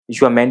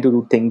you are meant to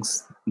do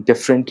things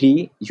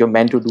differently. You're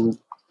meant to do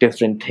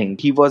different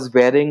things. He was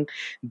wearing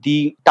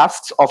the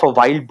tusks of a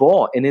wild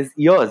boar in his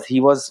ears. He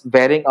was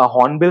wearing a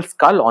hornbill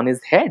skull on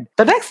his head.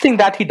 The next thing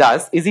that he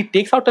does is he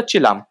takes out a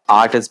chilam.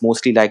 Art is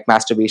mostly like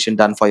masturbation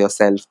done for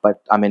yourself,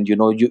 but I mean,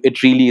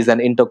 it really is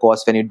an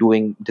intercourse when you're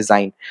doing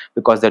design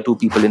because there are two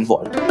people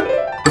involved.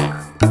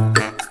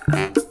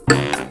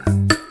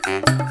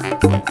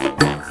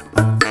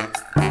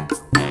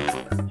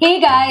 Hey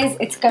guys,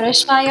 it's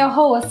Karishma, your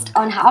host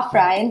on Half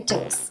Fry and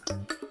Toast.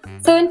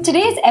 So, in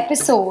today's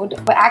episode,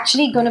 we're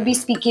actually going to be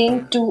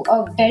speaking to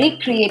a very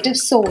creative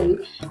soul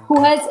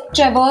who has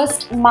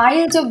traversed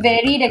miles of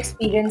varied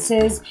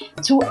experiences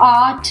through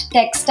art,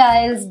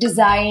 textiles,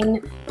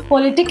 design,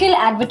 political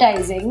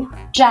advertising,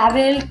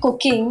 travel,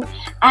 cooking,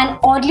 and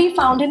oddly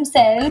found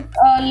himself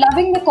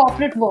loving the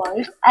corporate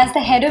world as the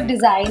head of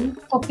design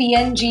for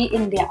PNG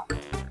India.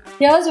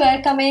 Here's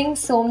welcoming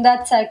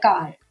Somdat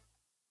Sarkar.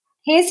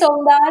 Hey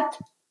Somdat.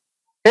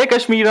 Hey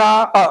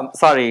Kashmira,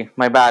 sorry,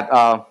 my bad.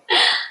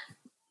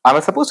 I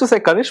was supposed to say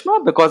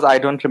Karishma because I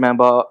don't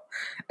remember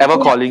ever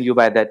Yeah, calling you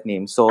by that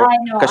name. So I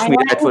know.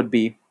 Kashmira, it would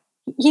be.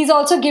 He's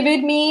also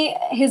given me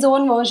his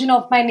own version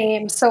of my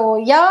name. So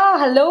yeah,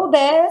 hello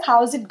there.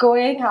 How's it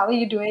going? How are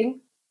you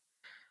doing?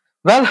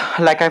 Well,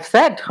 like I've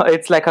said,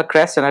 it's like a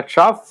crest and a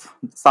trough.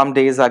 Some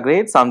days are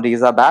great, some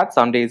days are bad.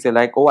 Some days you're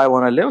like, oh, I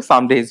want to live.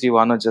 Some days you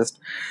want to just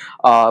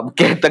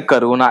get the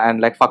corona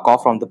and like fuck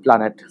off from the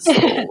planet.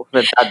 So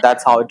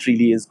that's how it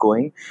really is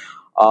going.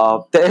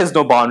 There is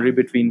no boundary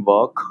between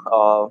work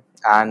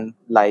and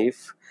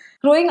life.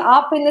 Growing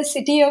up in the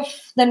city of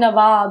the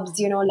Nawabs,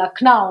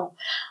 Lucknow,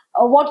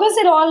 what was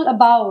it all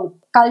about?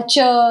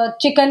 Culture,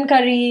 chicken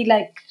curry,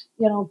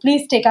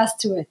 please take us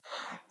through it.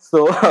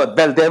 So,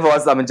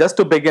 well, I mean, just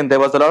to begin, there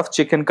was a lot of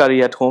chicken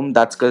curry at home.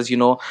 That's because,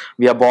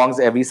 we are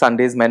bongs every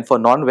Sunday is meant for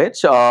non-veg.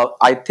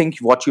 I think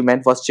what you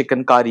meant was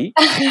chicken curry,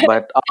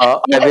 but I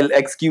Yes, will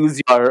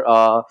excuse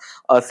your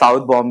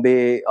South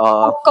Bombay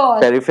of course.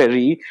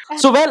 periphery.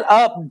 So,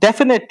 well,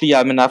 definitely,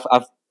 I mean, I've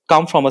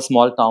come from a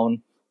small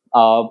town.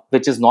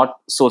 Which is not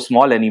so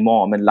small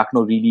anymore. I mean,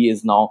 Lucknow really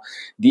is now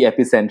the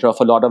epicenter of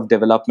a lot of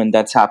development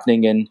that's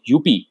happening in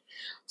UP.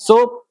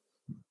 So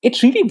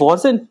it really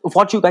wasn't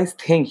what you guys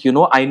think.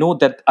 I know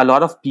that a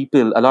lot of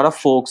people, a lot of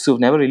folks who've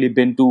never really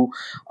been to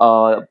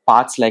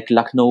parts like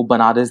Lucknow,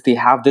 Banaras, they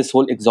have this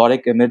whole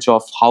exotic image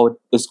of how it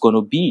is going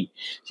to be.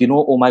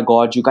 Oh my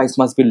God, you guys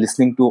must be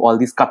listening to all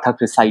these Kathak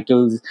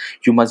recitals.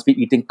 You must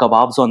be eating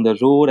kebabs on the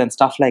road and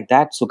stuff like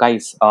that. So,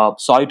 guys,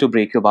 sorry to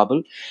break your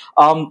bubble.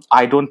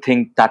 I don't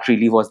think that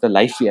really was the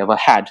life we ever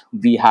had.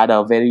 We had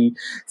a very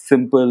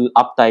simple,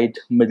 uptight,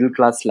 middle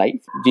class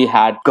life. We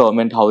had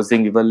government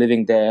housing, we were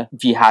living there.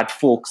 We had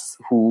folks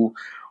who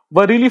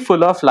were really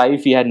full of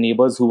life. We had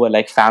neighbors who were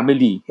like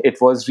family.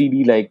 It was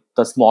really like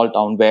the small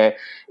town where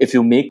if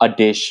you make a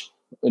dish,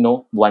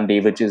 one day,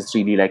 which is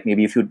really like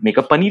maybe if you make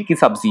a paneer ki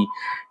sabzi,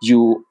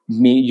 you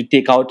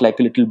take out like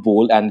a little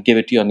bowl and give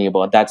it to your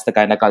neighbor. That's the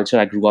kind of culture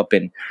I grew up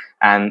in,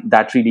 and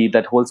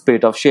that whole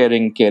spirit of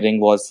sharing, caring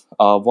was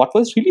what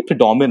was really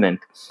predominant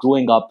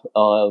growing up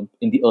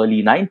in the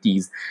early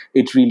 90s.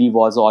 It really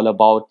was all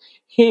about,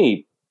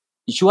 hey,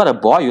 you are a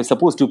boy, you're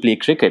supposed to play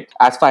cricket.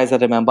 As far as I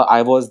remember,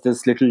 I was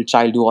this little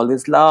child who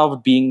always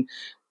loved being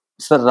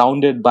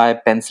surrounded by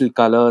pencil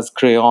colors,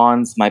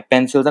 crayons, my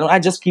pencils, and I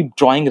just keep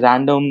drawing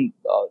random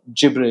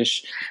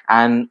gibberish.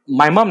 And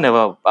my mom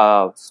never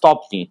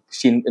stopped me.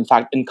 She, in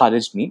fact,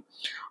 encouraged me.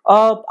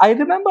 I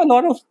remember a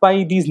lot of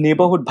my these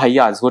neighborhood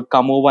bhaiyas would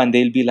come over and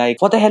they'll be like,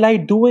 "What the hell are you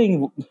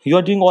doing?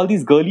 You're doing all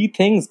these girly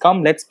things.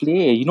 Come, let's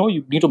play.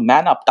 You need to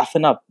man up,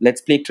 toughen up. Let's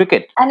play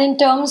cricket." And in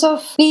terms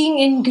of being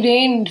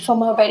ingrained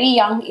from a very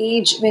young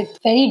age with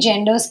very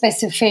gender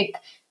specific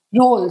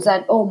roles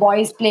that, oh,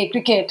 boys play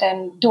cricket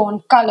and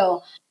don't color,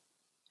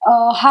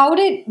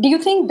 do you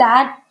think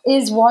that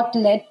is what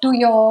led to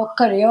your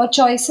career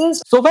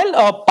choices? So,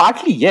 well,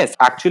 partly yes.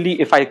 Actually,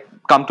 if I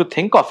come to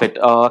think of it,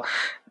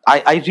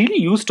 I really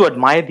used to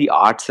admire the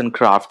arts and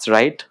crafts,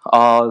 right?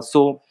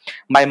 So,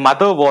 my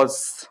mother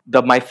was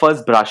my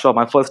first brush or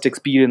my first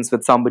experience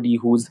with somebody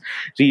who's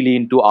really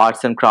into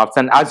arts and crafts.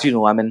 And as you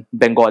know, I mean,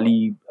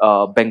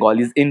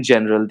 Bengalis in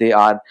general, they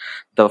are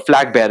the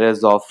flag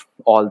bearers of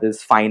all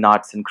this fine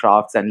arts and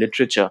crafts and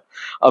literature.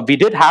 We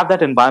did have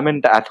that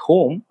environment at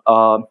home.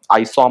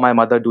 I saw my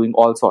mother doing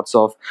all sorts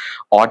of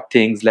odd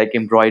things like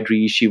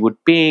embroidery. She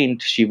would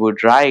paint, she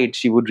would write,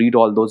 she would read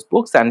all those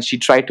books, and she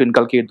tried to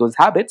inculcate those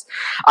habits.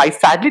 I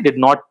sadly did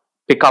not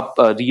pick up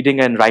reading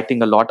and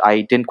writing a lot.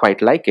 I didn't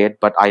quite like it,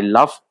 but I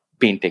love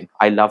painting.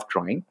 I love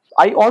drawing.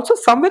 I also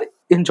somewhere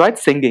enjoyed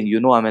singing.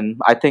 I mean,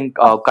 I think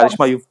Of Karishma,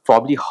 course. you've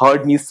probably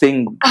heard me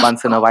sing Of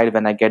once in a while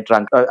when I get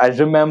drunk. I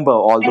remember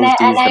all And those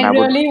and days I when I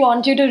would. really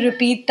want you to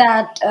repeat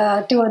that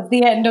towards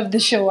the end of the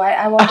show.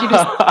 I want you to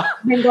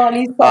sing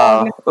Bengali song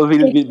and we'll,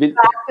 take we'll, us we'll,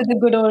 back to the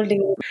good old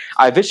days.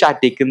 I wish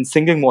I'd taken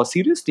singing more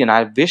seriously, and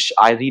I wish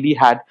I really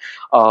had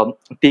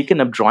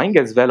taken up drawing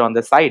as well on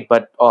the side.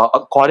 But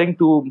according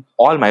to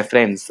all my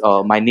friends,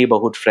 my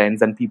neighborhood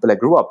friends, and people I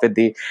grew up with,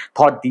 they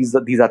thought these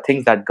are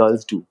things that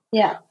girls do.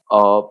 Yeah.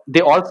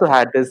 they also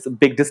had this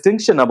big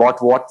distinction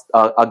about what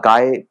a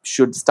guy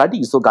should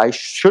study. So guys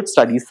should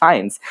study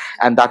science,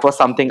 and that was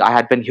something I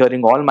had been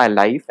hearing all my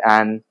life.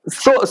 And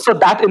so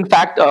that in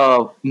fact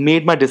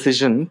made my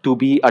decision to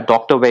be a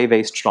doctor very,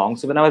 very strong.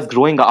 So when I was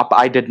growing up,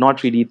 I did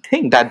not really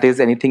think that there's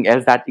anything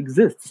else that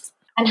exists.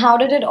 And how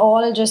did it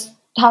all just,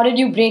 how did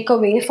you break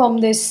away from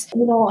this,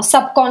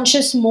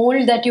 subconscious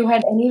mold that you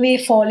had anyway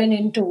fallen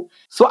into?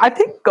 So I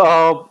think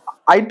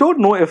I don't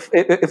know if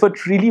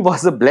it really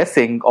was a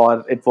blessing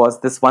or it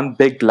was this one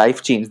big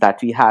life change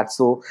that we had.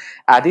 So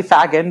at the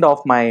fag end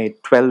of my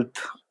 12th,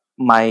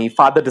 my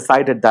father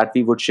decided that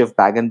we would shift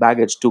bag and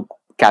baggage to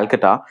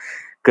Calcutta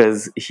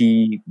because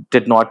he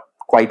did not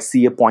quite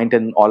see a point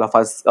in all of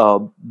us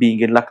being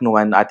in Lucknow,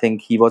 and I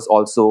think he was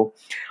also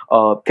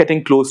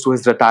getting close to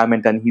his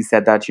retirement, and he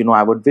said that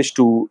I would wish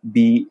to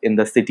be in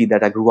the city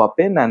that I grew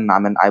up in, and I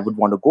mean I would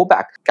want to go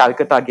back.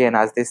 Calcutta, again,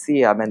 as they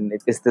say, I mean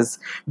it is this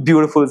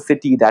beautiful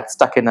city that's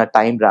stuck in a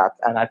time wrap,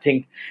 and I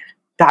think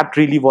that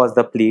really was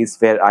the place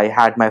where I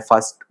had my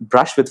first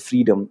brush with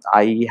freedom.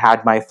 I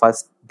had my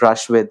first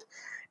brush with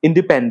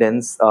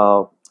independence.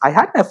 I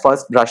had my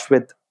first brush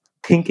with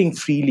thinking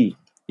freely,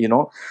 you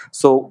know.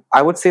 So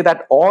I would say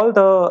that all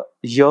the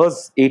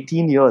years,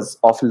 18 years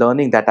of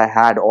learning that I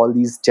had, all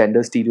these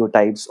gender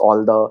stereotypes,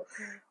 all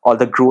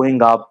the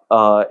growing up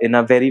in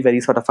a very,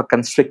 very sort of a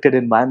constricted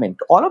environment,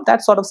 all of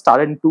that sort of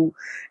started to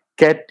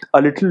get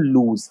a little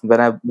loose when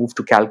I moved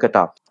to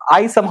Calcutta.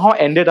 I somehow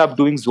ended up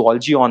doing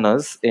zoology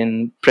honors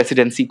in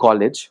Presidency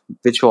College,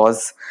 which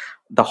was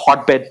the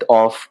hotbed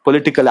of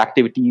political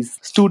activities,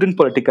 student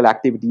political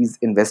activities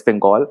in West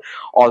Bengal.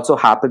 Also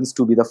happens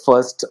to be the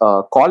first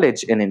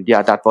college in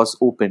India that was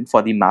open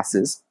for the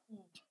masses,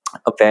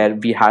 where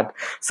we had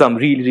some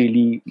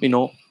really,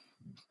 really,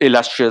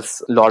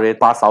 illustrious laureate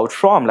pass out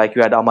from. Like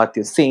you had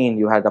Amartya Sen,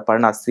 you had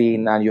Aparna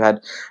Sen, and you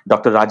had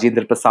Dr.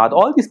 Rajendra Prasad.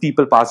 All these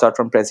people passed out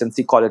from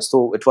Presidency College.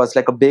 So it was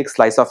like a big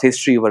slice of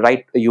history you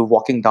were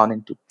walking down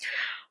into.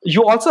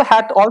 You also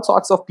had all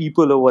sorts of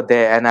people over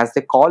there, and as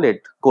they call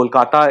it,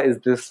 Kolkata is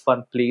this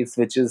fun place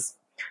which is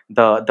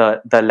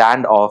the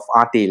land of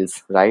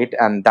Atels, right?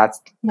 And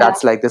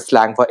that's like the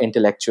slang for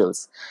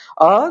intellectuals.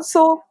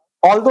 So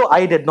although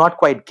I did not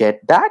quite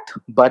get that,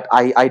 but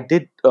I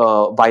did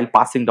while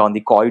passing down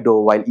the corridor,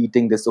 while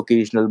eating this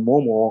occasional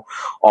momo,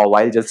 or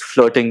while just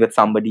flirting with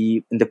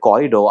somebody in the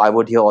corridor, I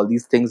would hear all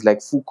these things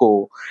like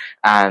Foucault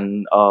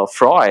and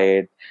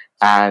Freud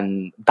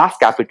and Das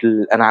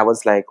Capital, and I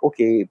was like,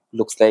 okay,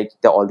 looks like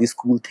there are all these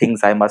cool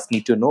things I must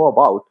need to know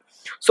about.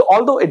 So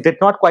although it did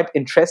not quite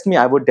interest me,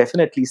 I would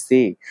definitely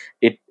say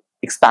it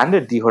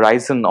expanded the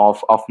horizon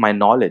of my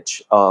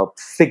knowledge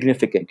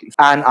significantly.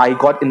 And I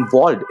got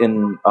involved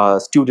in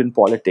student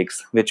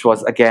politics, which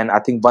was again, I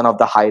think, one of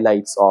the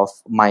highlights of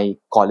my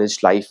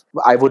college life.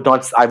 I would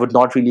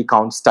not really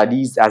count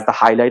studies as the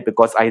highlight,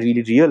 because I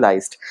really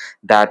realized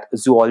that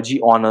zoology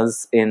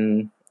honors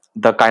in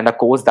the kind of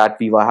course that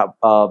we were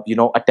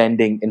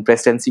attending in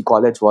Presidency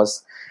College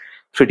was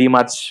pretty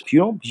much,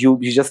 you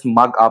just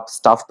mug up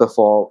stuff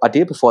before a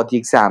day before the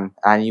exam,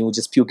 and you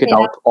just puke it Yeah.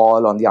 out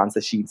all on the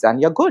answer sheets,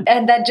 and you're good.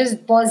 And that just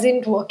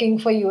wasn't working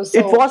for you. It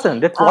So,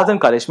 wasn't. It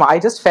wasn't, Karishma. I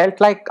just felt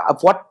like,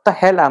 what the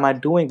hell am I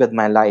doing with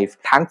my life?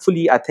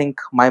 Thankfully, I think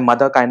my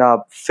mother kind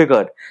of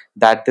figured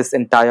that this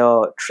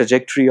entire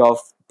trajectory of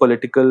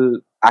political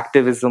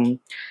activism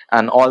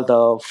and all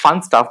the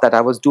fun stuff that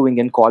I was doing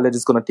in college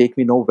is going to take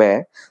me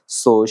nowhere.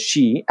 So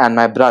she and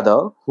my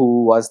brother,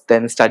 who was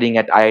then studying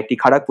at IIT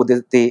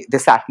Kharagpur, they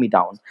sat me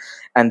down,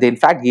 and they in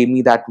fact gave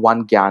me that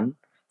one Gyan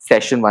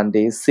session one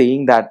day,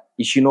 saying that,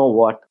 you know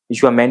what,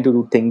 you are meant to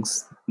do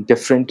things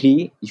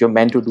differently, you're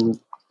meant to do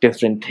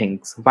different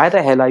things. Why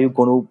the hell are you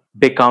going to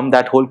become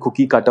that whole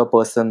cookie cutter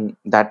person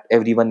that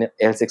everyone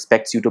else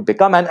expects you to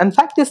become? And in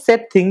fact, they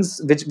said things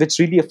which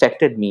really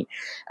affected me,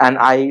 and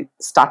I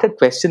started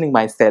questioning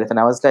myself, and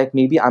I was like,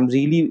 maybe I'm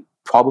really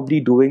probably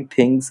doing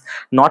things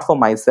not for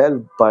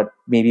myself, but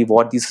maybe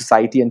what the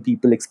society and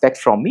people expect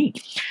from me.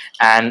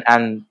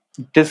 And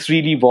this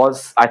really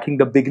was, I think,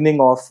 the beginning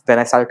of when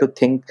I started to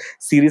think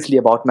seriously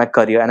about my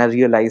career, and I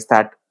realized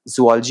that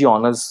zoology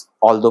honors,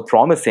 although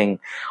promising,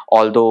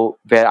 although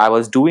where I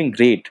was doing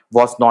great,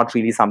 was not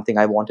really something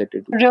I wanted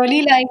to do.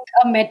 really like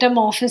a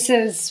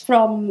metamorphosis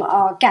from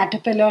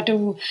caterpillar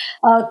to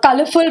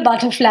colorful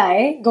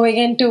butterfly going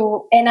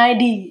into NID,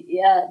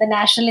 the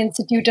National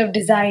Institute of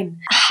Design.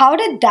 How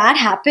did that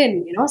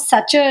happen?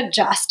 Such a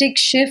drastic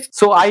shift.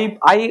 So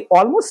I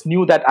almost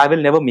knew that I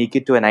will never make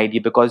it to an ID,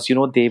 because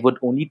they would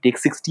only take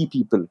 60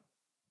 people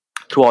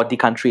throughout the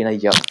country in a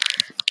year.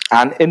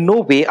 And in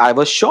no way I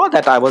was sure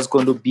that I was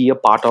going to be a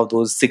part of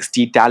those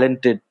 60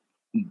 talented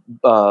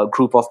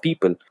group of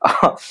people.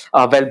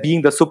 Well,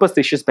 being the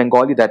superstitious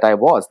Bengali that I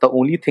was, the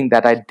only thing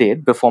that I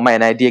did before my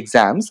NID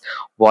exams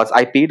was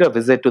I paid a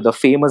visit to the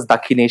famous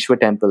Dakshineshwar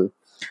temple,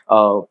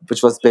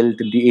 which was built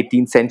in the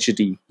 18th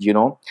century.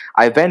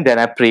 I went there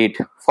and I prayed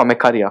for my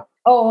career.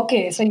 Oh,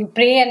 okay. So you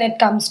pray and it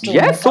comes true.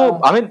 Yes,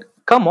 so I mean,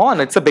 come on,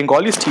 it's a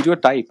Bengali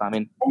stereotype. I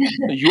mean,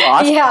 you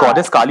ask Yeah.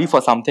 Goddess Kali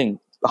for something,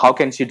 how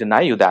can she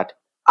deny you that?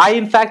 I,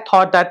 in fact,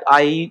 thought that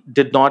I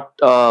did not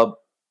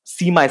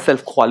see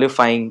myself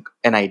qualifying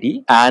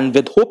NID. And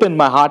with hope in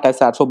my heart, I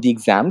sat for the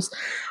exams.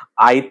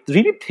 I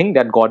really think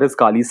that Goddess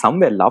Kali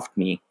somewhere loved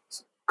me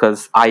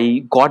because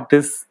I got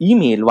this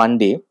email one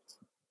day.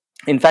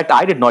 In fact,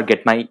 I did not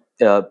get my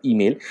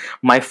email.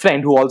 My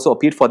friend, who also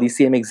appeared for the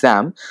same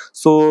exam,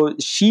 so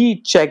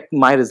she checked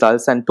my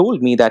results and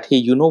told me that, hey,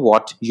 you know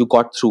what? You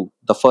got through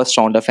the first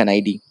round of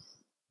NID.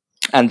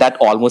 And that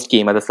almost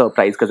came as a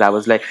surprise because I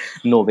was like,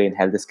 no way in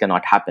hell, this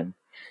cannot happen.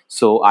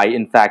 So I,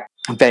 in fact,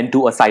 went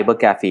to a cyber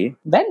cafe,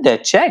 went there,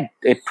 checked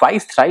it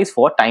twice, thrice,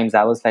 four times.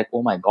 I was like,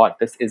 oh my God,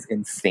 this is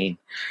insane.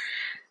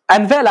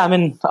 And well, I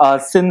mean,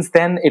 since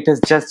then it has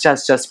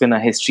just been a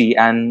history.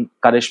 And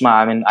Karishma,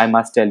 I mean, I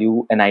must tell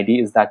you, NID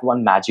is that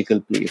one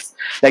magical place.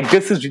 Like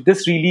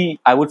this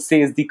really, I would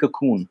say, is the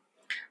cocoon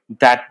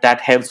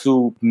that helps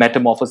you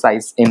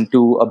metamorphosize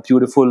into a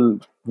beautiful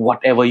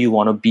whatever you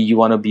want to be. You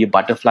want to be a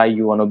butterfly,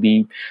 you want to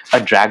be a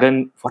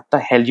dragon, what the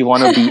hell you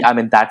want to be. I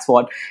mean, that's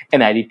what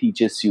NID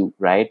teaches you,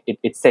 right?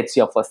 It sets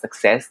you up for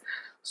success.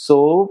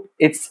 So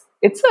it's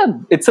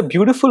a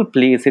beautiful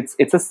place.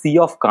 It's a sea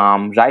of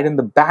calm right in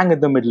the bang in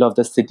the middle of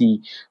the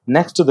city,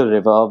 next to the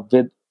river,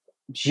 with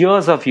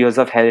years of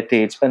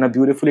heritage and a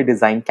beautifully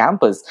designed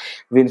campus.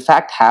 We in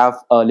fact have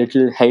a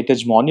little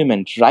heritage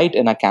monument right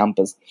in our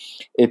campus.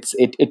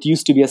 It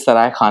used to be a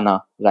sarai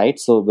khana, right?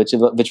 So which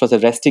was a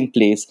resting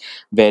place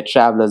where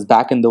travelers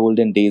back in the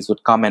olden days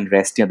would come and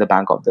rest near the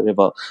bank of the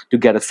river to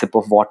get a sip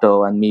of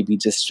water and maybe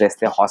just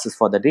rest their horses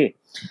for the day.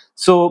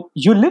 So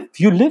you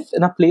live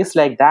in a place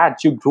like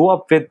that. You grow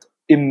up with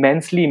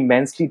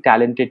immensely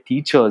talented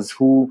teachers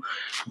who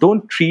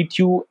don't treat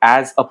you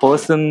as a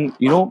person,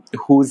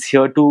 who's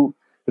here to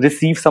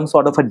receive some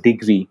sort of a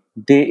degree.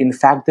 They, in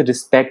fact, they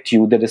respect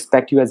you. They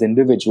respect you as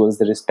individuals.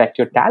 They respect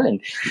your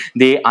talent.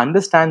 They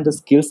understand the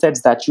skill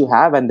sets that you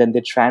have, and then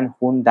they try and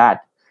hone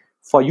that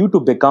for you to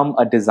become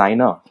a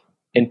designer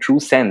in true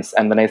sense.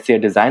 And when I say a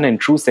designer in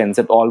true sense,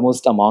 it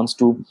almost amounts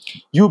to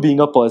you being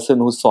a person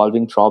who's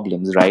solving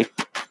problems, right?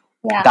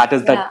 Yeah, That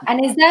is that. yeah.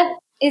 And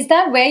is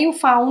that where you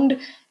found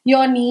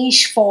your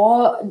niche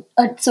for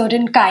a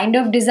certain kind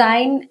of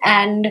design,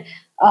 and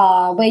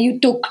where you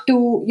took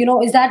to,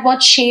 is that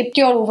what shaped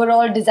your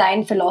overall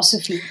design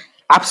philosophy?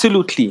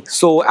 Absolutely.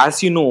 So,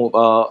 as you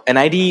know,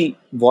 NID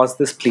was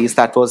this place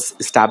that was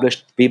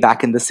established way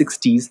back in the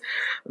 60s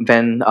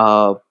when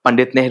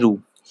Pandit Nehru,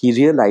 he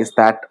realized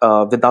that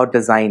without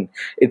design,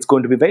 it's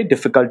going to be very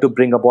difficult to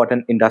bring about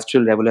an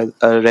industrial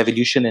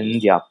revolution in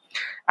India.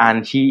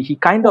 And he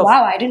kind Oh of,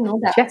 wow, I didn't know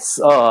that. yes,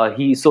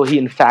 he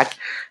in fact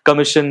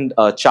commissioned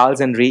Charles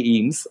and Ray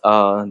Eames,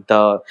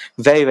 the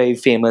very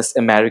famous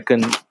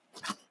American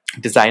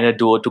designer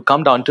duo, to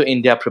come down to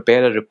India,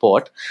 prepare a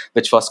report,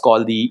 which was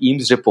called the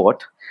Eames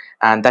Report,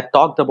 and that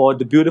talked about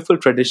the beautiful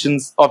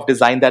traditions of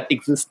design that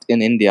exist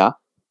in India.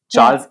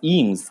 Yeah. Charles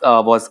Eames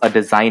was a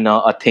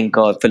designer, a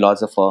thinker, a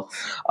philosopher,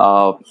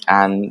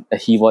 and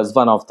he was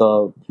one of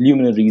the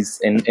luminaries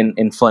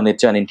in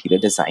furniture and interior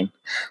design.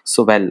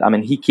 So, well, I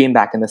mean, he came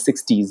back in the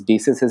 60s,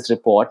 basis his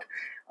report.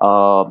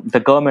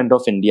 The government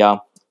of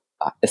India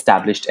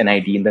established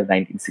NID in the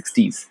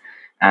 1960s.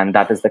 And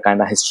that is the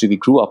kind of history we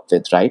grew up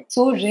with, right?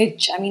 So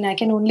rich. I mean, I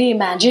can only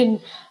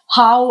imagine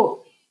how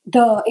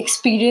the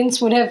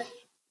experience would have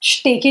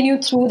taken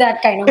you through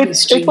that kind of It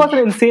history. was an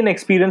insane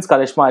experience,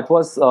 Karishma. It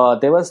was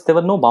there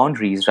were no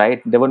boundaries,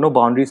 right? There were no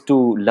boundaries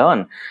to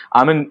learn.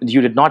 I mean,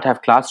 you did not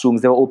have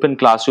classrooms. There were open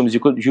classrooms. You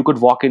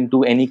could walk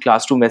into any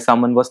classroom where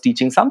someone was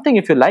teaching something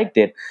if you liked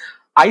it.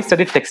 I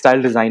studied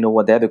textile design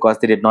over there because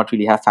they did not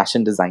really have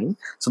fashion design.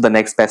 So the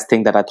next best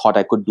thing that I thought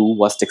I could do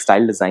was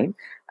textile design.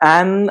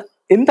 And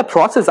in the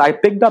process, I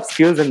picked up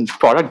skills in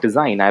product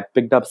design. I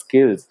picked up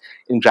skills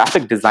in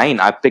graphic design.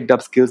 I picked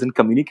up skills in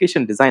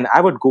communication design. I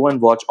would go and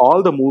watch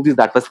all the movies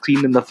that were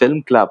screened in the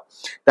film club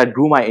that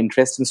grew my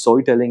interest in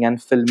storytelling and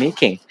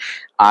filmmaking.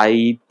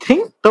 I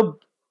think the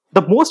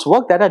most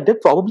work that I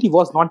did probably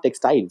was non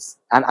textiles.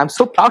 And I'm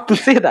so proud to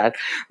say that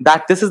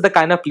this is the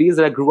kind of place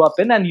that I grew up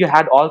in, and you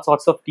had all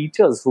sorts of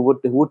teachers who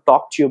would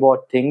talk to you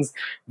about things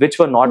which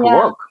were not Yeah.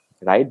 work,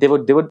 right? They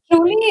would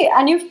Truly,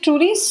 and you've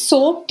truly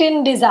soaked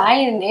in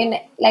design in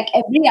like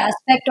every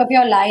aspect of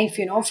your life,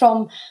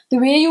 from the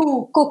way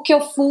you cook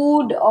your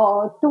food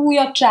or to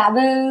your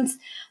travels.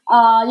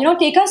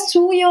 Take us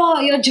through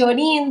your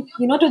journey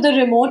to the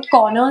remote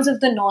corners of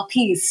the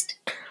Northeast.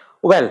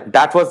 Well,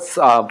 that was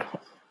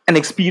an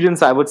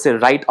experience, I would say,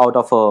 right out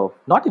of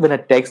not even a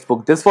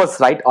textbook. This was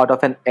right out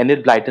of an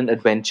Enid Blyton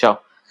adventure.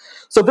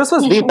 So this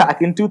was way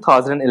back in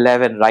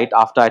 2011, right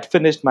after I'd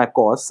finished my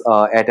course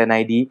at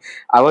NID.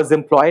 I was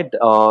employed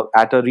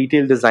at a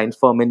retail design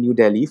firm in New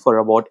Delhi for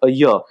about a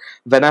year.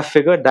 When I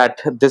figured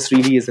that this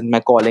really isn't my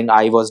calling,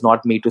 I was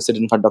not made to sit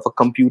in front of a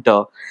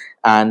computer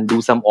and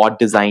do some odd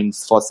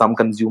designs for some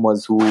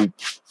consumers who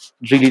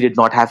really did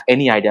not have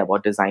any idea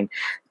about design.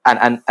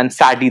 And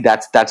sadly,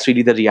 that's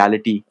really the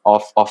reality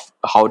of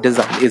how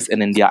design is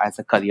in India as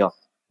a career.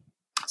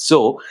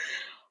 So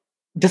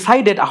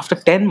decided after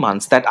 10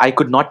 months that I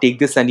could not take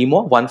this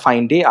anymore. One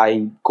fine day,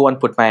 I go and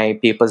put my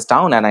papers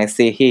down and I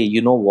say, hey,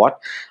 you know what?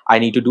 I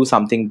need to do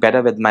something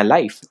better with my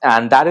life.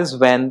 And that is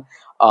when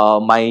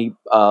my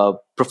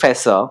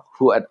professor,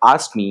 who had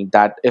asked me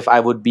that if I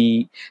would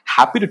be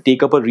happy to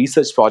take up a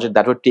research project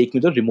that would take me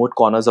to the remote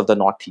corners of the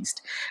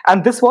Northeast.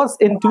 And this was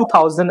in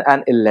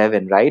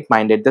 2011, right?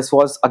 Minded. This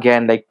was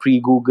again like pre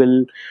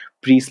Google,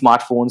 pre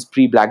smartphones,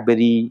 pre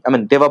Blackberry. I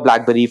mean, there were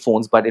Blackberry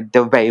phones, but they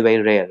were very,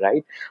 very rare,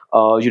 right?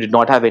 You did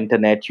not have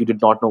internet, you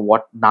did not know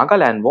what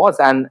Nagaland was,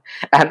 and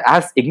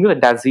as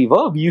ignorant as we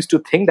were, we used to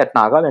think that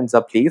Nagaland's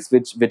a place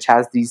which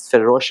has these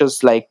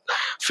ferocious, like,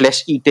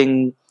 flesh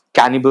eating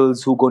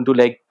cannibals who going to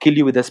like kill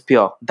you with a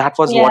spear. That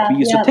was what Yeah, we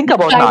used to yeah. think The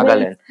about tribal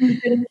Nagaland.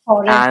 people in the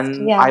forest.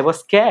 And I Yeah. was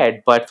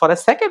scared, but for a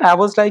second I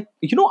was like,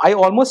 I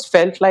almost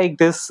felt like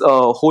this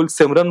whole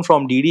Simran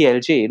from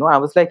DDLJ. I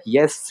was like,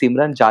 yes,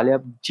 Simran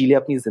jile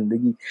apni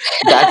zindagi.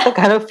 That's the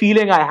kind of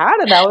feeling I had,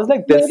 and I was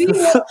like, this is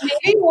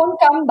Maybe you won't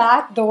come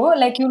back though.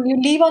 Like you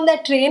leave on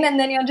that train and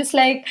then you're just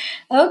like,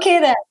 okay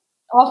then,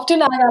 off to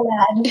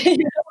Nagaland.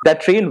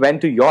 that train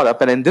went to Europe,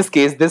 and in this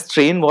case, this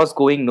train was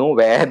going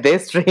nowhere.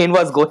 This train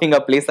was going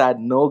a place I had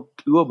no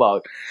clue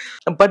about.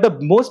 But the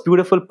most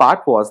beautiful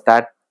part was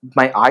that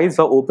my eyes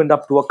were opened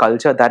up to a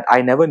culture that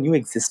I never knew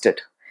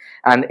existed.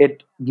 And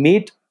it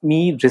made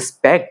me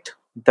respect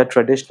the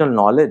traditional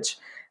knowledge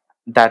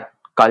that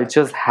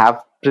cultures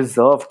have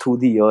preserved through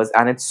the years,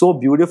 and it's so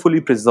beautifully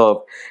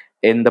preserved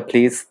in the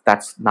place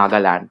that's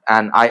Nagaland.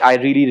 And I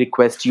really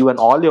request you and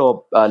all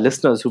your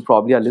listeners who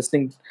probably are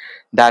listening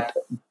that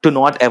to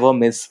not ever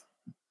miss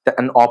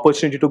an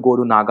opportunity to go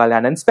to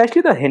Nagaland, and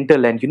especially the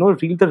hinterland,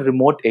 really the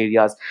remote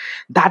areas.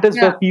 That is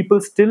where Yeah.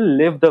 people still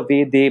live the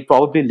way they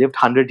probably lived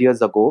 100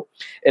 years ago,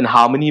 in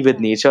harmony with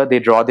nature. They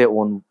draw their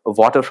own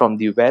water from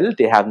the well,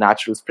 they have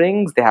natural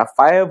springs, they have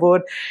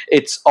firewood.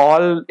 It's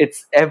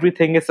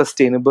everything is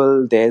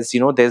sustainable. There's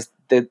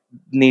the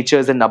nature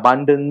is in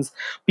abundance.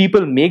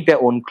 People make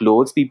their own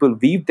clothes, people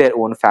weave their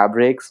own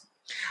fabrics,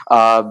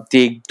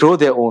 they grow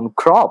their own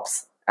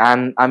crops.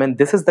 And I mean,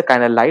 this is the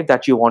kind of life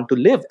that you want to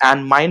live.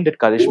 And mind it,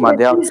 Karishma,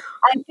 there are,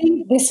 I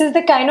think this is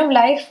the kind of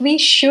life we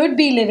should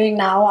be living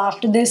now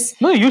after this,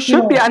 no, you you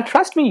should be. know. And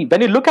trust me,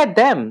 when you look at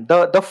them,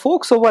 the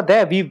folks over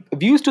there, we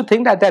used to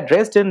think that they're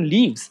dressed in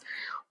leaves.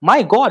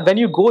 My God, when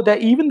you go there,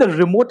 even the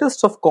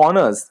remotest of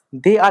corners,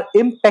 they are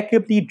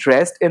impeccably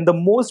dressed in the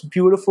most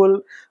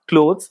beautiful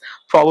clothes,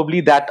 probably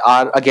that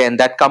are, again,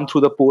 that come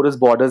through the porous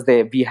borders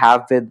there we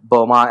have with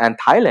Burma and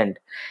Thailand.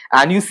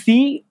 And you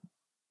see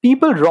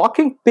people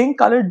rocking pink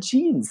colored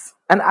jeans.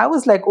 And I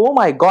was like, oh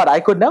my God, I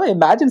could never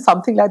imagine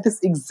something like this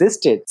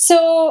existed.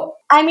 So,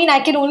 I mean, I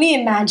can only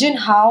imagine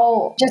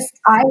how just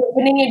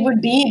eye-opening it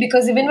would be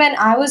because even when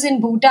I was in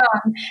Bhutan,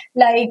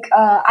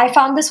 I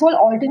found this whole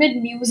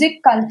alternate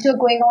music culture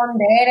going on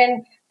there,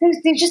 and there's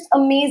just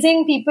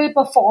amazing people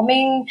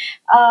performing,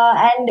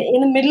 and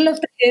in the middle of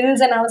the hills,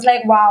 and I was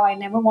like, wow, I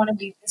never want to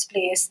leave this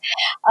place.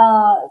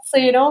 What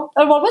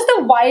was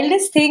the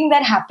wildest thing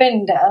that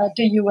happened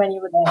to you when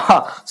you were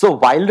there? So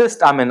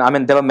wildest, I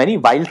mean, there were many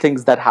wild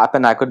things that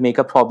happened. I could make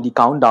a probably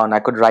countdown. I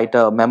could write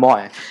a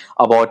memoir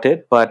about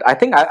it. But I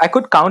think I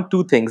could count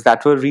two things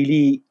that were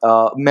really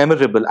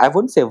memorable. I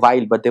wouldn't say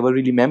wild, but they were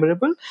really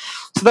memorable.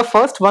 So the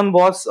first one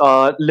was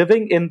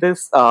living in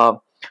this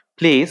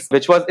place,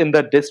 which was in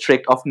the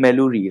district of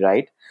Meluri,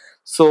 right?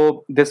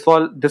 So this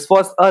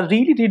was a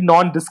really, really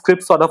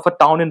nondescript sort of a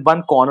town in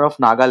one corner of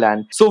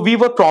Nagaland. So we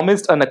were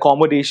promised an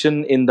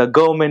accommodation in the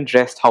government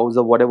rest house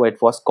or whatever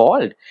it was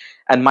called.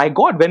 And my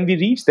God, when we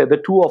reached there, the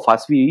two of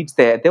us, we reached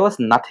there, there was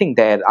nothing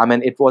there. I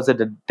mean, it was a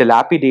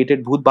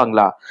dilapidated bhoot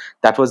bangla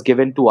that was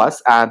given to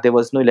us, and there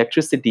was no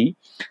electricity.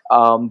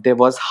 There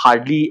was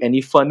hardly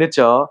any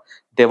furniture.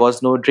 There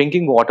was no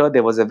drinking water.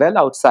 There was a well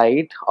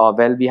outside.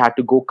 Well, we had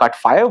to go cut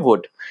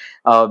firewood.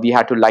 We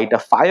had to light a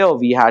fire.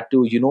 We had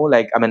to,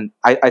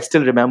 I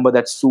still remember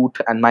that suit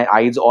and my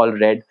eyes all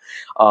red.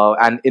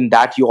 And in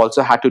that, you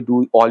also had to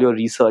do all your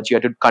research. You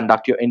had to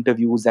conduct your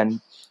interviews and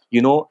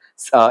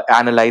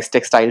analyze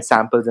textile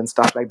samples and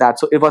stuff like that.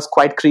 So it was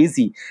quite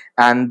crazy.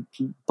 And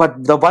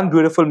but the one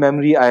beautiful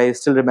memory I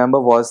still remember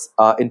was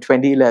in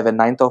 2011,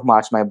 9th of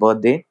March, my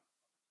birthday.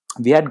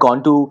 We had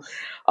gone to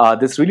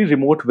this really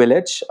remote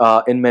village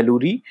in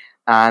Meluri,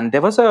 and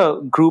there was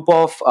a group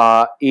of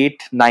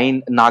 8,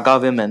 9 Naga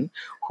women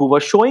who were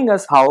showing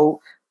us how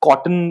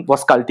cotton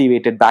was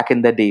cultivated back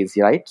in the days,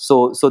 right?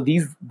 So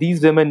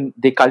these women,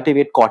 they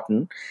cultivate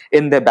cotton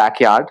in their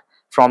backyard.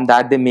 From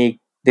that,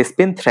 they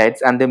spin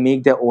threads and they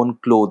make their own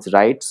clothes,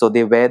 right? So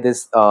they wear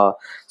this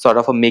sort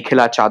of a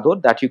mekhela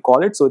chador that you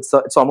call it. So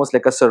it's almost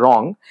like a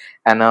sarong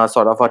and a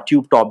sort of a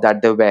tube top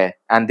that they wear,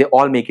 and they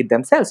all make it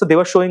themselves. So they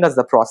were showing us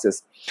the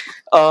process.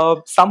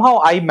 Somehow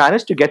I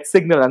managed to get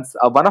signal, and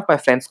one of my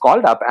friends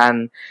called up,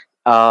 and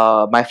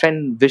my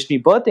friend wished me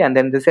birthday, and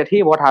then they said,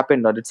 hey, what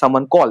happened, or did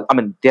someone call? I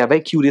mean, they are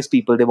very curious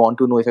people, they want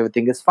to know if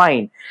everything is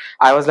fine.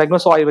 I was like, no,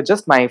 sorry, it was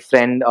just my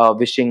friend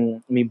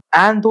wishing me.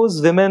 And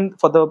those women,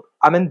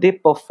 they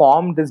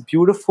performed this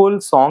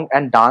beautiful song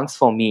and dance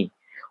for me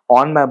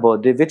on my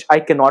birthday, which I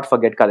cannot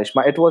forget,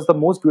 Karishma. It was the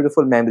most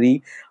beautiful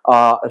memory.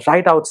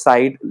 Right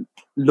outside,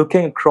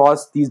 looking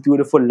across these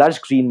beautiful lush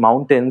green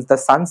mountains, the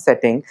sun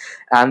setting,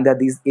 and there are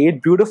these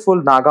eight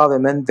beautiful Naga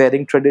women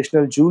wearing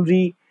traditional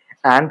jewelry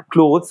and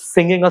clothes,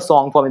 singing a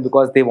song for me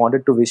because they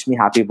wanted to wish me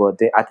happy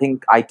birthday. I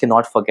think I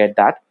cannot forget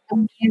that.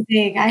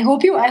 Amazing. I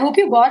hope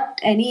you got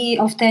any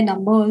of their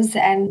numbers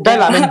and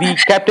Well, I mean, we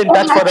kept in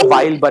touch for I a think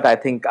while, but I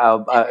think,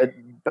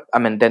 I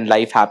mean, then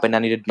life happened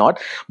and it did not.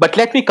 But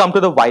let me come to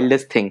the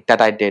wildest thing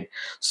that I did.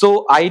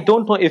 So I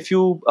don't know if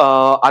you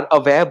are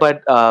aware,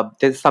 but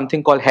there's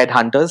something called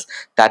headhunters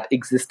that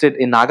existed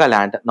in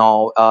Nagaland.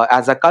 Now,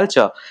 as a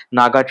culture,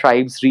 Naga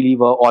tribes really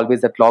were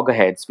always at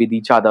loggerheads with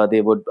each other.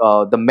 They would,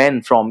 the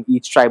men from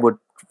each tribe would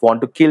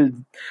want to kill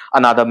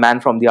another man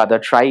from the other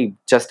tribe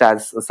just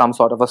as some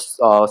sort of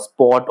a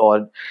sport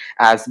or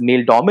as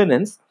male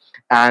dominance,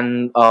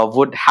 and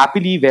would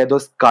happily wear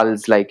those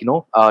skulls, like,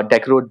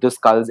 decorate the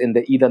skulls in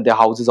the either in their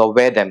houses or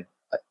wear them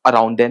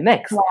around their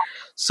necks. wow.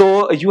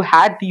 So you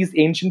had these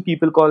ancient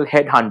people called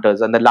headhunters,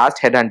 and the last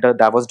headhunter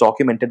that was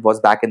documented was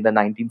back in the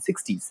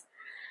 1960s.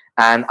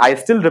 And I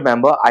still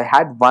remember I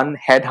had one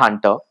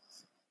headhunter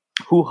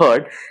who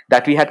heard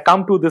that we had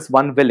come to this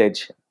one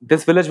village.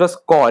 This village was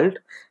called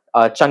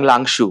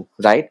Changlangshu,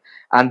 right?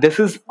 And this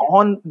is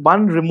on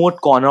one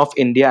remote corner of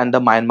India and the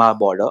Myanmar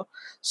border.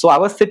 So I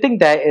was sitting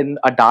there in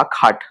a dark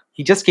hut.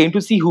 He just came to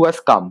see who has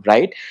come,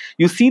 right?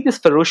 You see this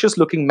ferocious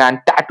looking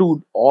man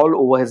tattooed all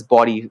over his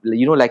body,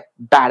 like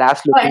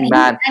badass Oh, and looking he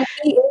man. and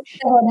he is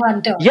the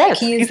headhunter. Like Yes,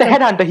 he he's is a the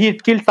headhunter. He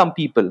had killed some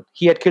people.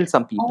 He had killed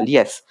some people. oh,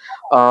 Yes,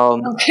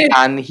 okay.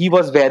 and he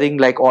was wearing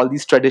like all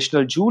these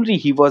traditional jewelry.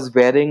 He was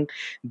wearing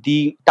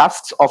the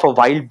tusks of a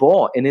wild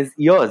boar in his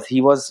ears. He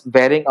was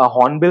wearing a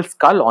hornbill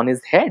skull on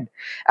his head,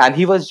 and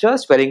he was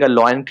just wearing a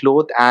loin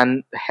cloth.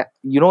 And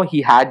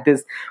he had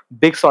this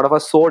big sort of a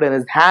sword in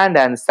his hand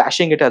and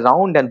sashing it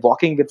around and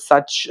walking with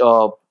such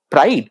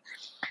pride.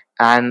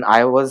 And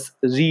I was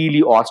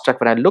really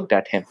awestruck when I looked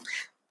at him.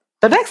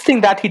 The next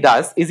thing that he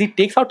does is he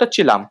takes out a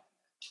chilam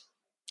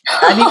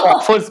and he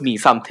offers me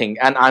something,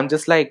 and I'm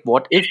just like,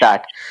 what is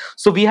that?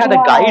 So we had a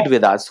guide Wow.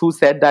 with us who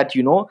said that,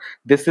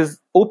 this is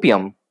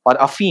opium or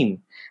afim,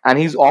 and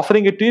he's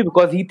offering it to you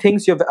because he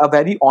thinks you're a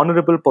very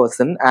honorable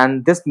person,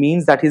 and this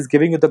means that he's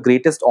giving you the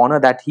greatest honor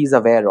that he's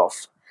aware of.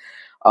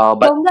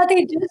 But Somnath,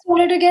 he just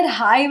wanted to get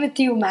high with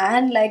you,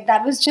 man. Like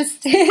that was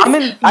just I his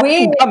mean, I way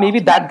think maybe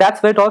of like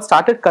that's where it all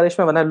started,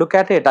 Karishma. When I look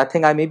at it, I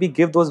think I maybe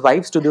give those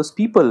vibes to those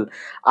people.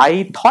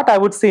 I thought I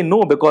would say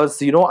no because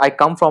I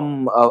come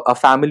from a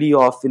family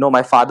of,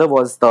 my father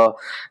was the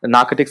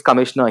narcotics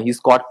commissioner. He's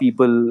caught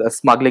people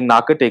smuggling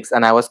narcotics,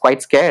 and I was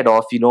quite scared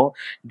of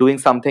doing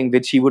something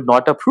which he would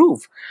not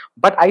approve.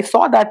 But I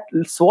saw that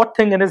sword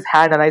thing in his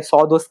hand, and I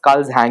saw those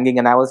skulls hanging,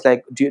 and I was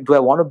like, do I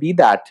want to be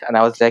that? And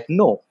I was like,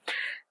 no.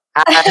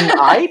 And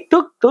I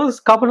took those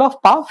couple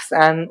of puffs,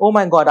 and oh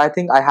my god, I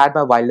think I had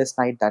my wildest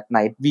night that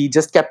night. We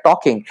just kept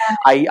talking.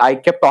 I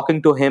kept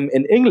talking to him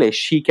in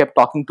English. He kept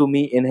talking to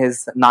me in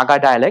his Naga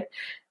dialect.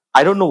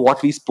 I don't know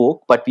what we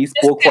spoke, but we just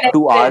spoke for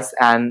two connected. hours,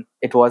 and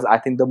it was, I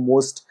think, the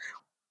most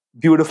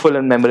beautiful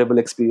and memorable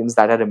experience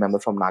that I remember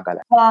from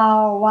Nagaland.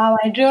 Wow, wow.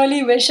 I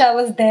really wish I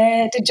was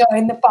there to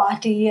join the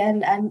party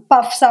and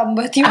puff some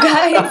with you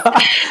guys.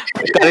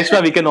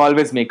 Karishma, we can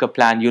always make a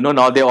plan.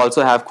 Now they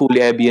also have cool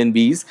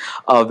Airbnbs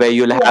where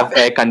you'll Yeah. have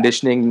air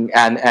conditioning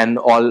and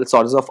all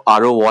sorts of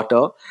RO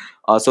water,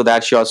 so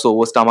that your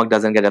sober stomach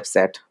doesn't get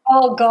upset.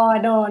 Oh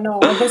God, no, no.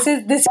 This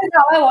is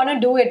how I want to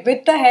do it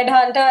with the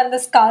headhunter and the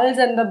skulls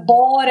and the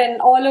boar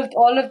and all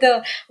of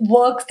the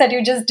works that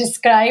you just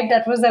described.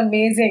 That was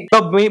amazing.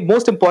 The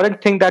most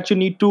important thing that you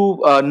need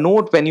to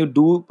note when you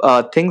do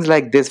things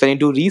like this, when you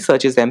do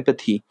research, is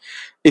empathy.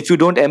 If you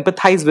don't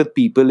empathize with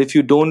people, if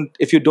you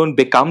don't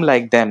become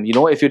like them,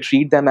 if you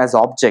treat them as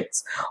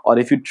objects, or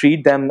if you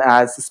treat them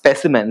as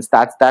specimens,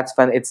 that's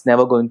when it's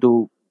never going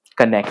to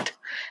connect,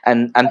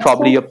 and That's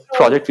probably so your true.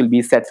 project will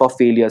be set for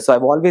failure. So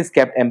I've always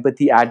kept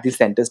empathy at the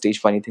center stage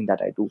for anything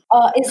that I do.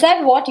 Is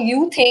that what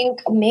you think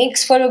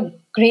makes for a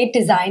great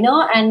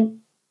designer? And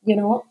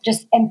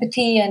just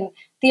empathy and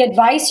the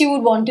advice you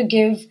would want to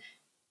give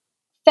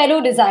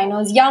fellow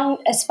designers, young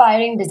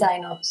aspiring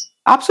designers.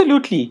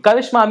 Absolutely,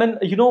 Karishma. I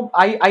mean,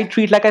 I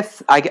treat like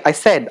I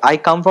said, I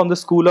come from the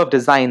school of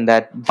design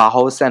that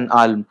Bauhaus and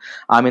Alm.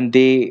 I mean,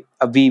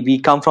 we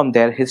come from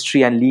their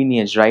history and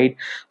lineage, right?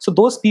 So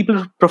those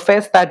people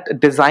profess that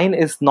design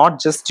is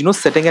not just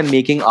sitting and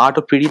making art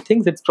or pretty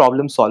things; it's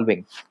problem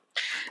solving.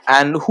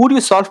 And who do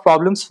you solve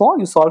problems for?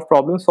 You solve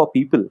problems for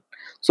people.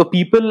 So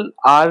people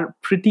are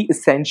pretty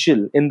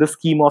essential in the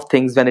scheme of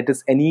things when it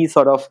is any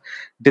sort of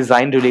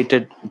design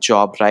related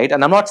job, right?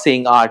 And I'm not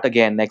saying art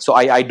again, like, so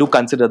I do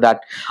consider that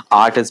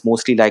art is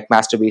mostly like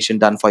masturbation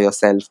done for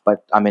yourself.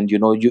 But I mean,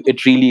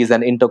 it really is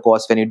an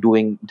intercourse when you're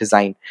doing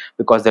design,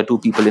 because there are two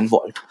people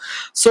involved.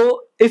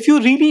 So if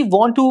you really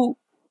want to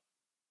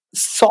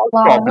solve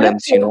Wow, I'm going to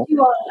problems, quote you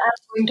on.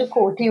 I'm going to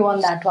quote you on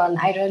that one.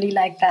 I really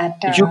like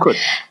that. you could.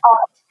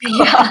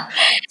 Yeah.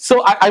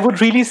 So I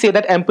would really say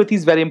that empathy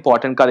is very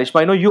important,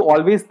 Karishma. You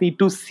always need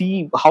to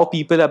see how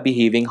people are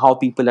behaving, how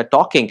people are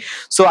talking.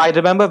 So I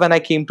remember when I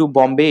came to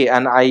Bombay,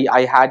 and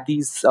I had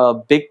these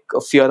big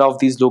fear of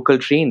these local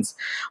trains.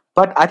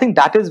 But I think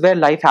that is where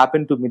life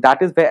happened to me.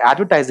 That is where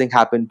advertising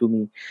happened to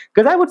me.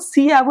 Because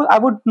I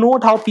would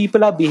note how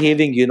people are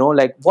behaving,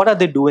 like what are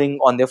they doing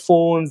on their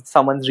phones?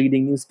 Someone's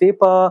reading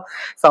newspaper,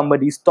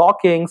 somebody's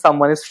talking,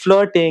 someone is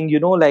flirting,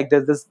 like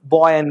there's this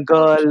boy and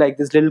girl, like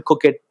this little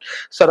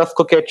sort of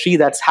coquetry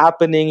that's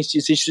happening.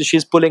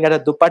 She's pulling at a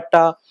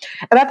dupatta.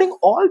 And I think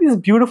all these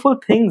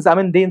beautiful things, I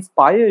mean, they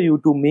inspire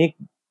you to make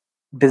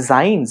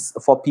designs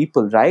for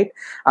people, right?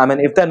 I mean,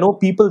 if there are no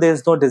people,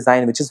 there's no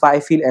design, which is why I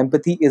feel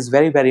empathy is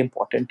very, very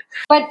important.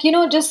 But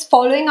just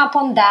following up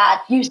on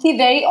that, you see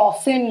very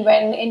often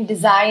when in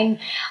design,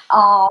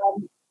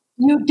 um,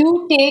 you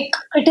do take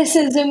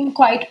criticism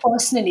quite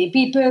personally.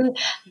 People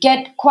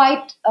get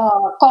quite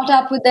caught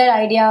up with their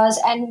ideas,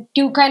 and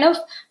to kind of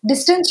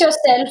distance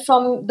yourself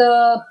from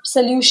the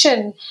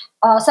solution,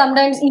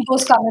 sometimes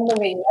egos come in the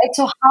way, right?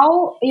 So,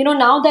 how,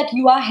 now that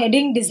you are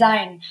heading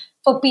design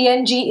for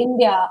PNG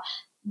India,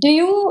 do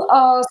you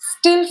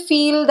still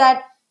feel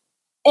that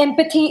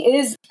empathy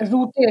is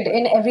rooted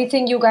in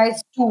everything you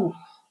guys do?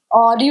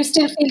 Or do you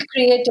still feel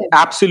creative?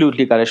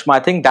 Absolutely, Karishma. I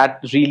think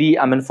that really,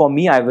 I mean, for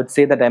me, I would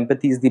say that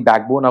empathy is the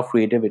backbone of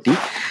creativity.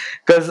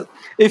 Because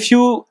if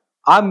you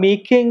are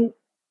making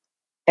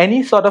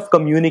any sort of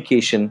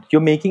communication, you're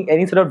making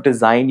any sort of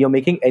design, you're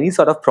making any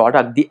sort of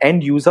product, the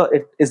end user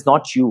it is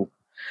not you.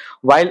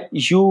 While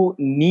you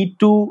need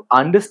to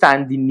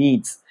understand the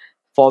needs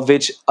for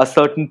which a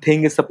certain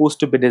thing is supposed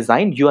to be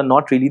designed, you are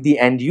not really the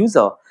end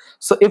user.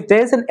 So if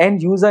there's an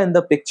end user in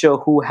the picture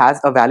who has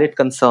a valid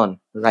concern,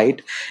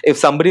 right? If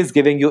somebody is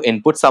giving you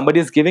input, somebody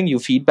is giving you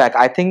feedback,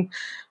 I think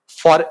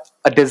for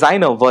a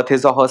designer worth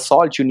his or her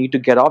salt, you need to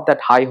get off that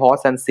high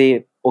horse and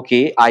say,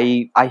 okay,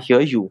 I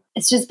hear you.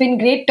 It's just been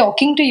great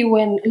talking to you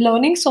and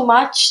learning so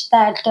much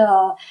that,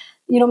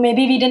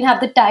 maybe we didn't have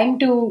the time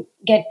to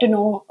get to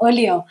know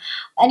earlier.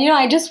 And,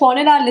 I just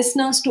wanted our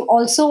listeners to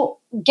also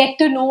get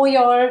to know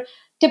your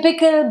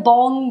typical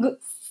bong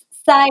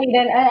side,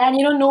 and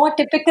know a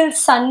typical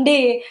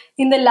Sunday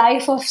in the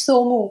life of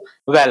Somu.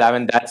 Well, I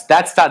mean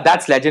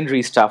that's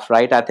legendary stuff,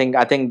 right? I think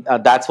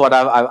that's what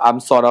I'm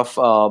sort of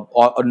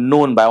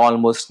known by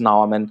almost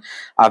now. I mean,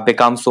 I've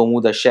become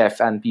Somu the chef,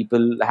 and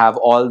people have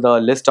all the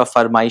list of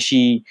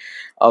farmaishi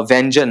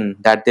venjan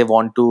that they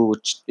want to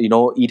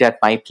eat at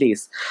my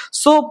place.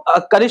 So,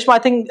 Karishma, I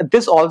think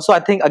this also, I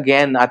think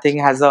again, I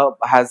think has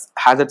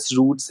its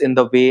roots in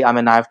the way. I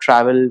mean, I've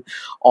traveled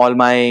all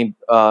my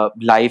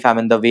life. I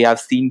mean, the way I've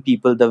seen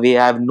people, the way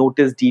I've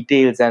noticed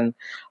details, and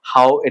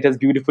how it has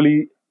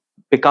beautifully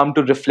become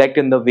to reflect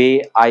in the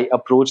way I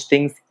approach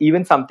things,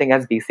 even something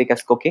as basic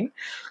as cooking.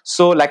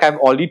 So, like I've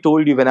already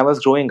told you, when I was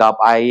growing up,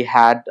 I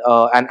had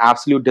an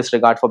absolute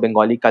disregard for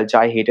Bengali culture.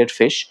 I hated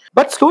fish.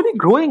 But slowly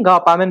growing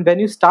up, I mean, when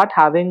you start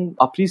having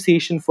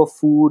appreciation for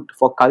food,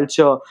 for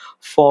culture,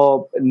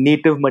 for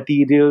native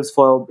materials,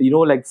 for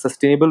like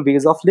sustainable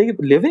ways of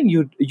living,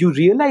 you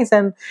realize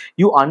and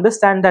you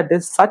understand that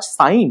there's such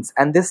science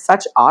and there's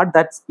such art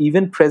that's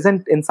even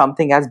present in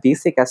something as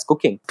basic as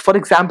cooking. For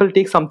example,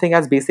 take something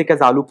as basic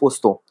as aloo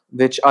posto,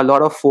 which a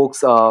lot of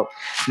folks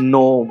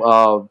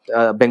know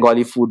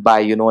Bengali food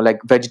by,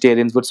 like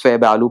vegetarians would swear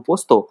by aloo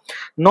posto.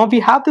 Now we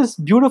have this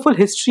beautiful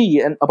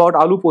history and about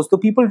aloo posto.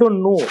 People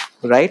don't know,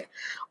 right?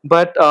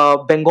 But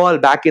Bengal,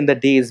 back in the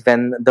days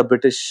when the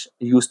British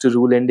used to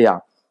rule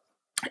India,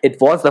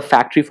 it was the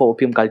factory for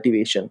opium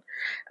cultivation.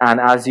 And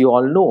as you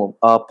all know,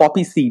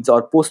 poppy seeds,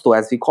 or posto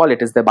as we call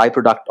it, is the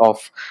byproduct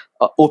of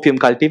opium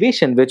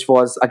cultivation, which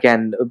was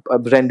again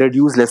rendered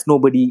useless.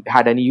 Nobody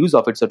had any use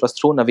of it, so it was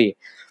thrown away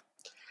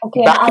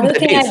Okay, back in another the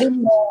thing I days.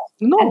 didn't know.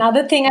 No.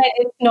 Another thing I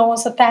didn't know.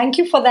 So thank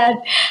you for that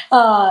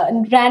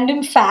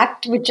random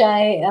fact, which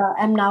I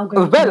am now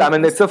going to Well, I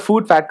mean, use. it's a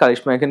food fact,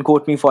 Karishma. You can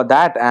quote me for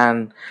that.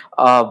 And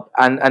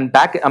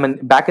back, I mean,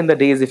 back in the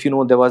days, if you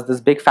know, there was this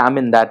big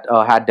famine that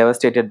had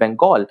devastated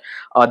Bengal.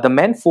 The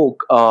men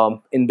folk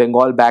in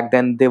Bengal back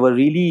then, they were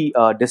really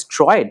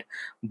destroyed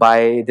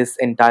by this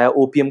entire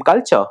opium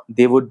culture.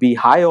 They would be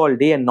high all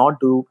day and not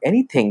do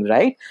anything,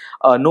 right?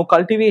 No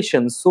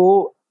cultivation.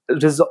 So,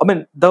 I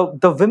mean,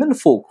 the women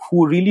folk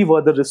who really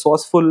were the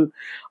resourceful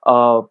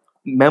uh,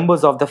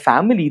 members of the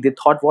family, they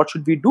thought, what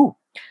should we do?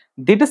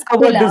 They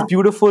discovered this Villa.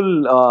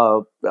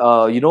 beautiful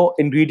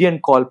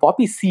ingredient called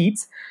poppy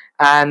seeds,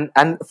 and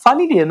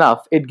funnily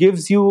enough, it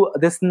gives you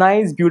this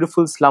nice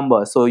beautiful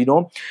slumber. So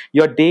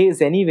your day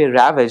is anyway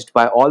ravaged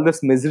by all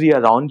this misery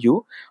around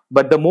you,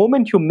 but the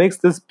moment you mix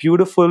this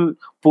beautiful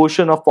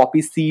portion of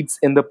poppy seeds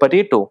in the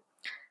potato,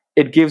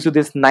 it gives you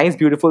this nice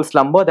beautiful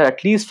slumber that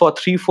at least for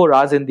 3 4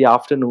 hours in the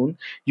afternoon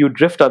you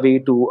drift away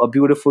to a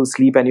beautiful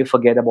sleep, and you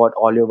forget about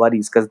all your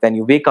worries, because then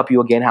you wake up, you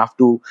again have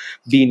to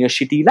be in your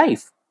shitty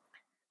life.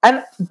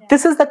 And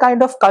this is the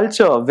kind of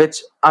culture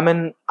which, I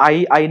mean,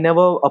 I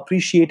never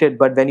appreciated.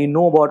 But when you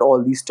know about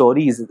all these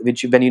stories,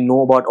 which when you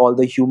know about all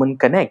the human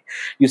connect,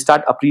 you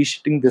start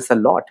appreciating this a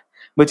lot,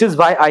 which is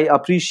why I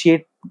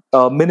appreciate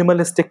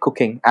minimalistic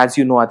cooking. As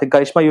you know, I think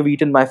Karishma, you've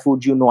eaten my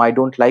food. You know, I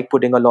don't like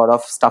putting a lot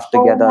of stuff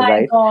Oh together, my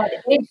right? God,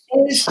 it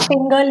is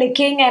finger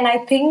licking, and I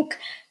think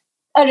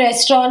a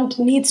restaurant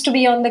needs to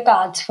be on the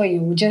cards for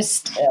you.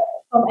 Just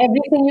from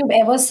everything you've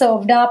ever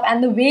served up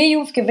and the way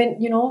you've given,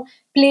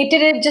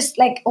 plated it, just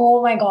like,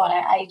 oh my God,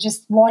 I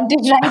just want it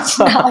right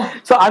now.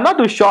 So I'm not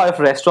too sure if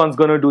restaurants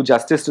going to do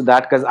justice to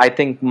that, because I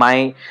think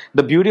my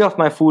the beauty of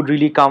my food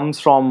really comes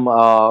from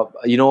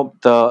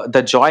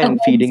the joy The in home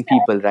feeding style.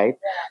 people, right?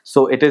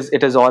 So it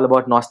is all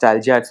about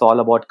nostalgia. It's all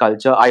about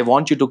culture. I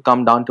want you to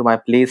come down to my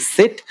place,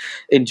 sit,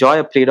 enjoy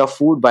a plate of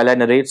food while I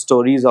narrate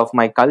stories of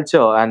my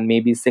culture and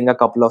maybe sing a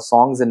couple of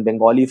songs in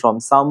Bengali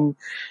from some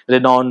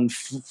renowned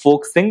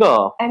folk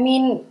singer. I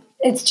mean,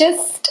 it's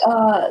just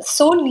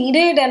so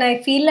needed, and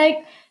I feel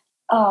like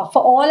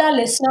for all our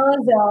listeners,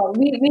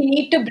 we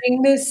need to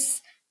bring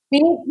this.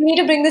 We need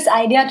to bring this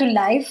idea to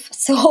life.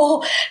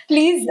 So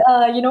please,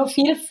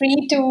 feel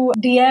free to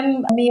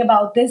DM me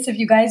about this if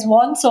you guys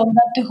want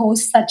Somnath to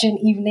host such an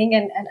evening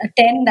and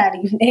attend that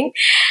evening.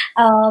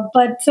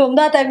 But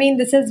Somnath, I mean,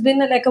 this has been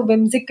like a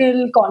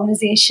whimsical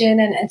conversation,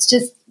 and it's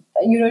just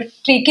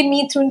taken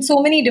me through in so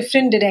many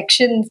different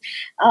directions,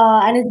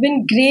 and it's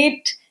been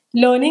great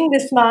learning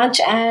this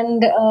much.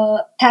 And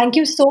thank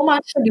you so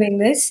much for doing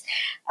this,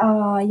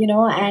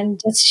 and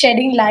just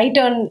shedding light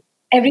on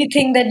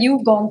everything that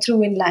you've gone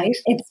through in life.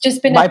 It's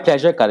just been a My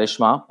pleasure,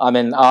 Karishma. I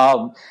mean,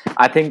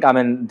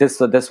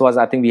 this was,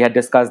 I think we had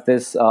discussed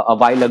this a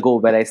while ago,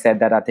 where I said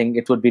that I think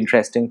it would be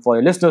interesting for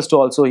your listeners to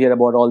also hear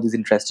about all these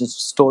interesting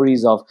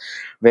stories of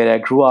where I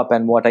grew up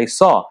and what I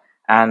saw.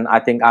 And I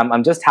think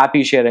I'm just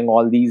happy sharing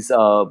all these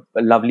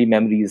lovely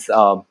memories,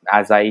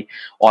 as I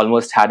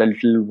almost had a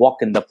little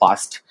walk in the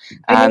past.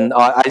 And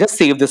I just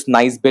saved this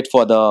nice bit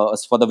for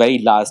the very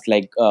last,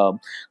 like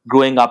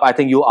growing up. I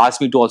think you asked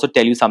me to also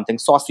tell you something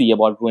saucy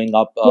about growing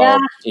up, yeah,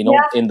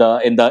 yeah,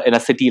 in a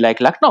city like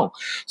Lucknow.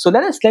 So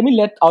let me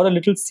let out a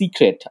little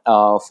secret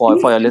for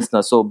please your do.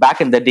 listeners. So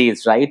back in the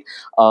days, right,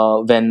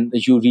 when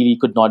you really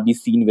could not be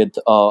seen with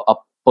a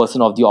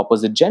person of the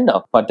opposite gender,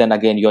 but then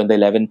again you're in the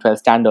 11th 12th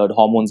standard,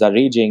 hormones are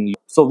raging.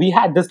 So we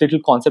had this little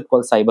concept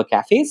called cyber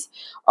cafes.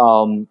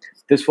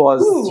 This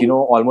was, Ooh.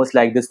 almost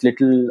like this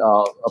little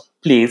a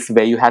place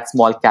where you had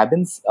small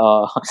cabins,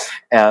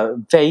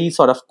 very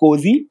sort of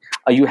cozy.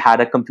 You had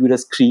a computer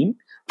screen,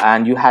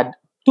 and you had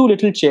two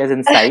little chairs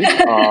inside.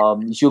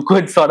 You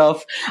could sort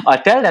of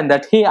tell them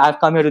that, hey,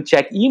 I've come here to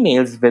check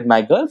emails with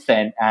my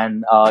girlfriend.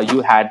 And you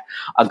had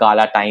a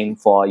gala time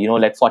for,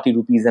 like 40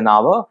 rupees an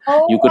hour.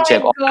 Oh You could my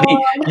check all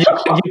the you,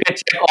 God. you could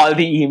check all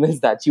the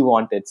emails that you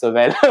wanted. So,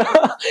 well,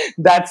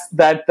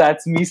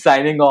 that's me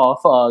signing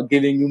off,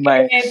 giving you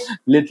my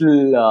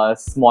little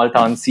small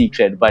town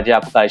secret. But yeah,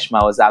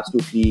 Karishma, was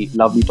absolutely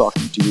lovely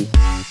talking to you.